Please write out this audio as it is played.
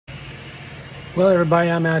Well, everybody,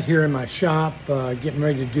 I'm out here in my shop getting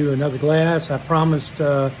ready to do another glass. I promised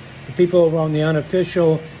the people over on the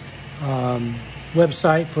unofficial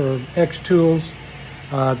website for XTools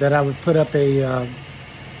that I would put up a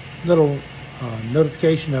little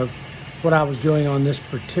notification of what I was doing on this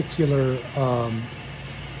particular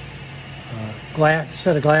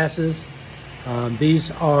set of glasses.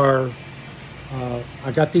 These are,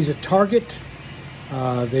 I got these at Target.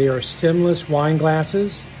 They are stemless wine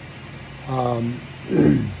glasses. I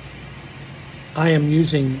am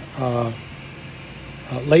using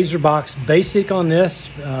laser box basic on this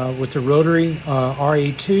with the rotary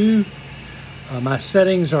RA2. My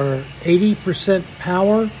settings are 80%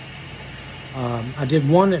 power. I did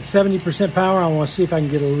one at 70% power. I want to see if I can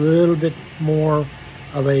get a little bit more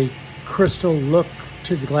of a crystal look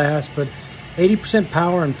to the glass, but 80%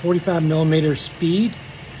 power and 45 millimeter speed.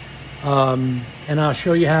 And I'll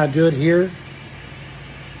show you how to do it here.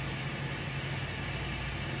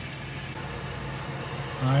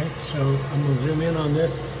 Alright, so I'm going to zoom in on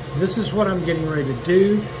this. This is what I'm getting ready to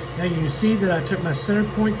do. Now you can see that I took my center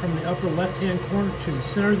point from the upper left-hand corner to the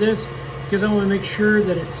center of this because I want to make sure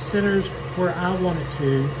that it centers where I want it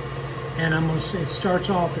to. And it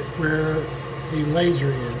starts off at where the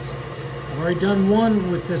laser is. I've already done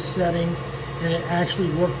one with this setting and it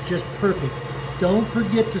actually worked just perfect. Don't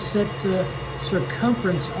forget to set the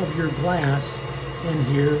circumference of your glass in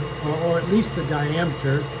here, or at least the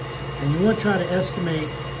diameter. And you want to try to estimate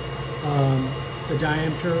the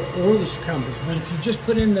diameter or the circumference. But if you just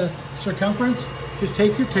put in the circumference, just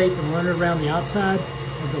take your tape and run it around the outside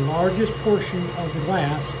of the largest portion of the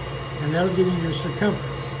glass, and that'll give you your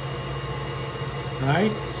circumference. All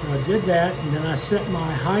right, so I did that, and then I set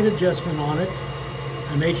my height adjustment on it.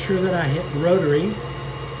 I made sure that I hit rotary,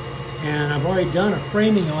 and I've already done a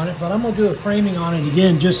framing on it, but I'm going to do a framing on it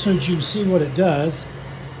again just so that you can see what it does.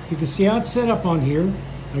 You can see how it's set up on here.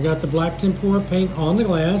 I got the black tempera paint on the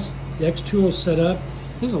glass. The XTool set up.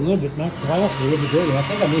 This is a little bit, my glass is a little bit dirty. I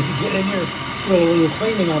think I need to get in here when we were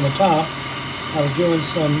cleaning on the top. I was doing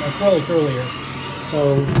some acrylic earlier,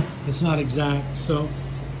 so it's not exact. So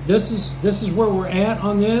this is where we're at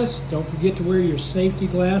on this. Don't forget to wear your safety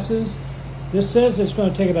glasses. This says it's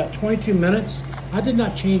going to take about 22 minutes. I did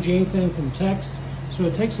not change anything from text, so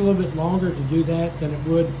it takes a little bit longer to do that than it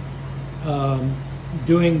would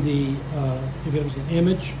doing the if it was an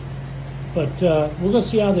image. But we're going to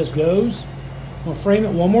see how this goes. I'll frame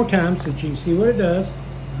it one more time so that you can see what it does.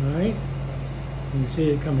 All right, you can see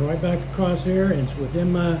it comes right back across here, and it's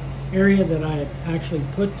within my area that I actually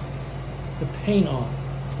put the paint on.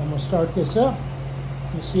 So I'm going to start this up.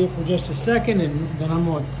 You'll see it for just a second, and then I'm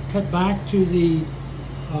going to cut back to the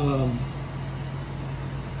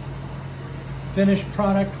finished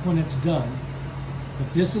product when it's done.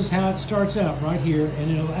 But this is how it starts out right here, and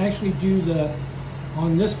it'll actually do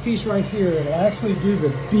on this piece right here, it'll actually do the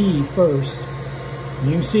B first. And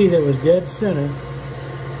you can see that was dead center.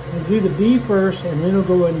 It'll do the B first, and then it'll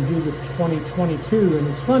go ahead and do the 2022. And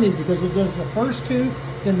it's funny because it does the first two,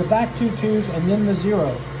 then the back two twos, and then the 0.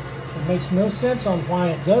 It makes no sense on why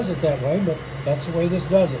it does it that way, but that's the way this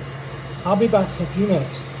does it. I'll be back in a few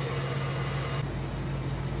minutes.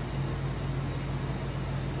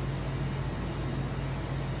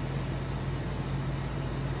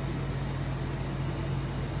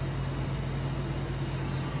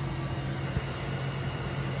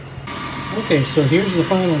 Okay, so here's the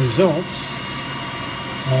final results.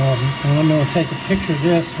 And I'm going to take a picture of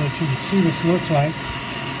this so that you can see what this looks like.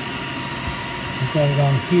 I've got it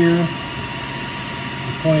on here,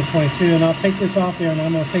 2022, and I'll take this off there, and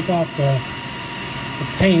I'm going to take off the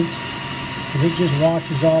paint, because it just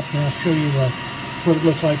washes off, and I'll show you what it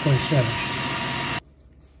looks like when it's finished.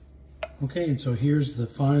 Okay, and so here's the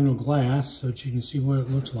final glass so that you can see what it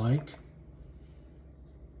looks like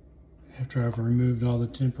after I've removed all the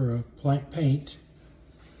tempera paint.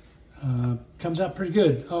 Comes out pretty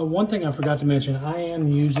good. One thing I forgot to mention, I am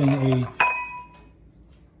using a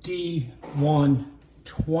D1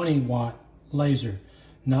 20 watt laser,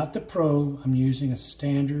 not the Pro. I'm using a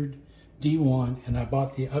standard D1, and I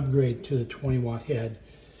bought the upgrade to the 20 watt head,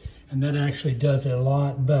 and that actually does it a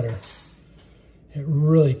lot better. It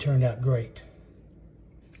really turned out great.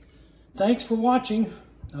 Thanks for watching.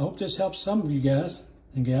 I hope this helps some of you guys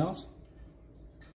and gals.